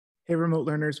Hey, remote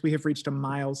learners, we have reached a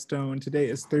milestone. Today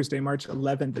is Thursday, March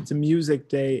 11th. It's a music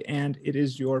day, and it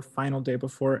is your final day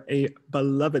before a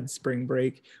beloved spring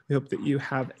break. We hope that you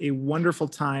have a wonderful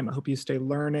time. I hope you stay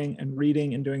learning and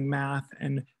reading and doing math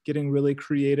and getting really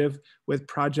creative with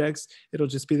projects. It'll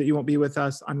just be that you won't be with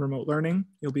us on remote learning.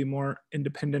 You'll be more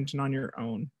independent and on your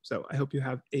own. So I hope you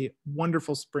have a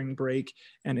wonderful spring break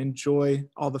and enjoy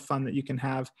all the fun that you can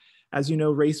have. As you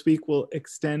know, race week will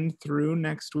extend through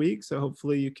next week. So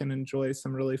hopefully you can enjoy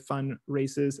some really fun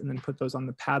races and then put those on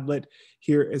the Padlet.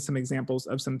 Here is some examples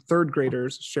of some third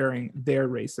graders sharing their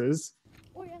races.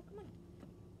 Oh yeah, come on.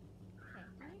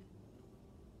 Okay,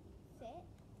 sit.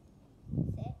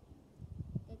 Sit.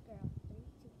 Good girl. 3,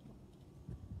 2,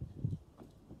 1.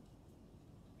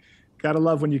 Gotta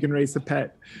love when you can race a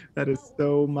pet. That is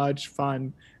so much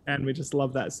fun. And we just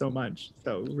love that so much.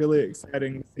 So really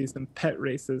exciting to see some pet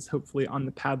races, hopefully on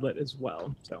the Padlet as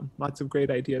well. So lots of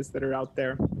great ideas that are out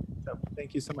there. So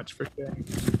thank you so much for sharing.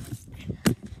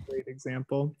 Great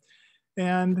example.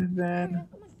 And then,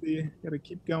 let's see, gotta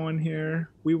keep going here.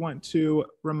 We want to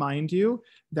remind you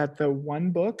that the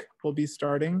one book will be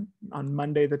starting on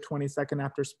Monday, the 22nd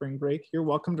after spring break. You're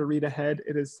welcome to read ahead.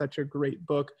 It is such a great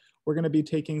book. We're gonna be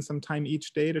taking some time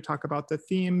each day to talk about the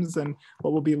themes and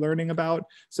what we'll be learning about.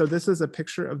 So this is a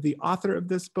picture of the author of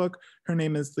this book. Her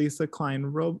name is Lisa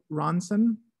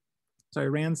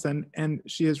Ranson, and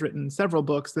she has written several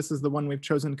books. This is the one we've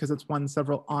chosen because it's won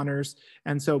several honors.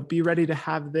 And so be ready to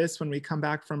have this when we come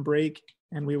back from break,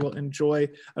 and we will enjoy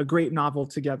a great novel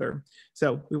together.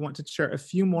 So we want to share a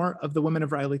few more of the women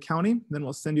of Riley County, then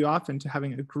we'll send you off into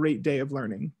having a great day of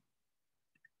learning.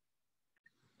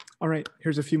 All right,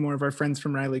 here's a few more of our friends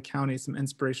from Riley County, some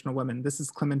inspirational women. This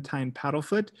is Clementine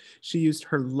Paddlefoot. She used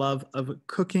her love of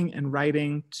cooking and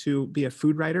writing to be a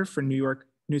food writer for New York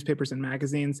newspapers and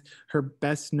magazines. Her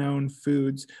best known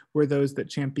foods were those that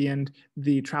championed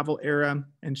the travel era,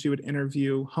 and she would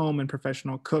interview home and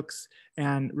professional cooks,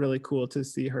 and really cool to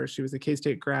see her. She was a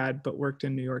K-State grad, but worked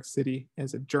in New York City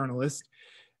as a journalist.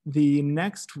 The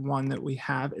next one that we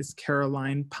have is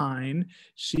Caroline Pine.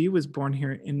 She was born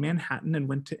here in Manhattan and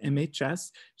went to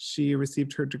MHS. She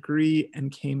received her degree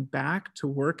and came back to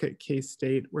work at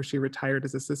K-State, where she retired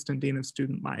as Assistant Dean of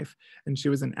Student Life. And she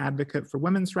was an advocate for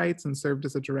women's rights and served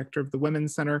as a director of the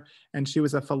Women's Center. And she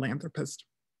was a philanthropist,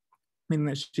 meaning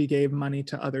that she gave money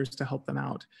to others to help them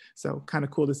out. So kind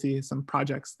of cool to see some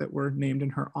projects that were named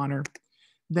in her honor.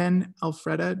 Then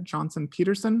Alfreda Johnson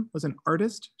Peterson was an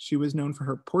artist. She was known for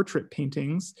her portrait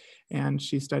paintings, and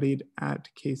she studied at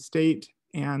K-State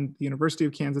and the University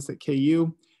of Kansas at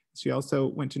KU. She also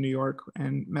went to New York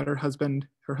and met her husband.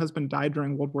 Her husband died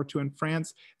during World War II in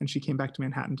France, and she came back to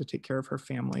Manhattan to take care of her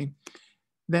family.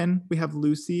 Then we have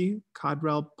Lucy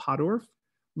Codrell Podorf.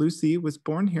 Lucy was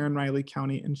born here in Riley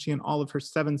County, and she and all of her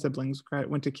 7 siblings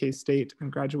went to K-State and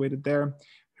graduated there.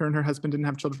 Her and her husband didn't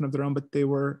have children of their own, but they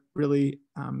were really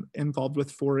involved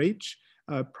with 4-H,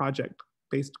 a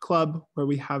project-based club where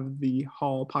we have the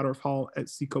hall, Podorf Hall at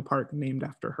Seco Park, named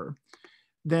after her.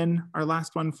 Then our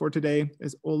last one for today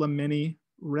is Olamini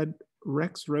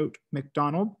Rexroth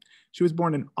McDonald. She was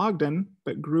born in Ogden,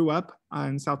 but grew up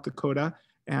in South Dakota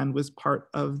and was part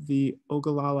of the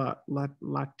Ogallala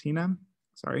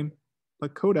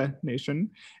Lakota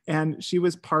Nation, and she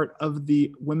was part of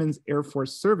the Women's Air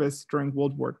Force Service during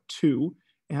World War II,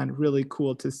 and really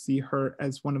cool to see her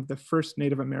as one of the first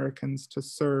Native Americans to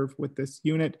serve with this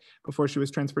unit before she was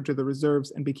transferred to the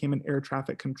reserves and became an air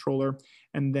traffic controller.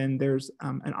 And then there's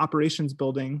an operations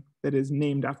building that is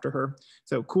named after her.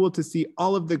 So cool to see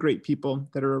all of the great people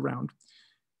that are around.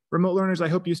 Remote learners, I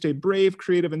hope you stay brave,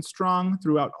 creative, and strong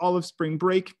throughout all of spring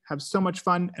break. Have so much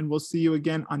fun, and we'll see you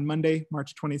again on Monday,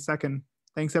 March 22nd.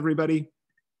 Thanks, everybody.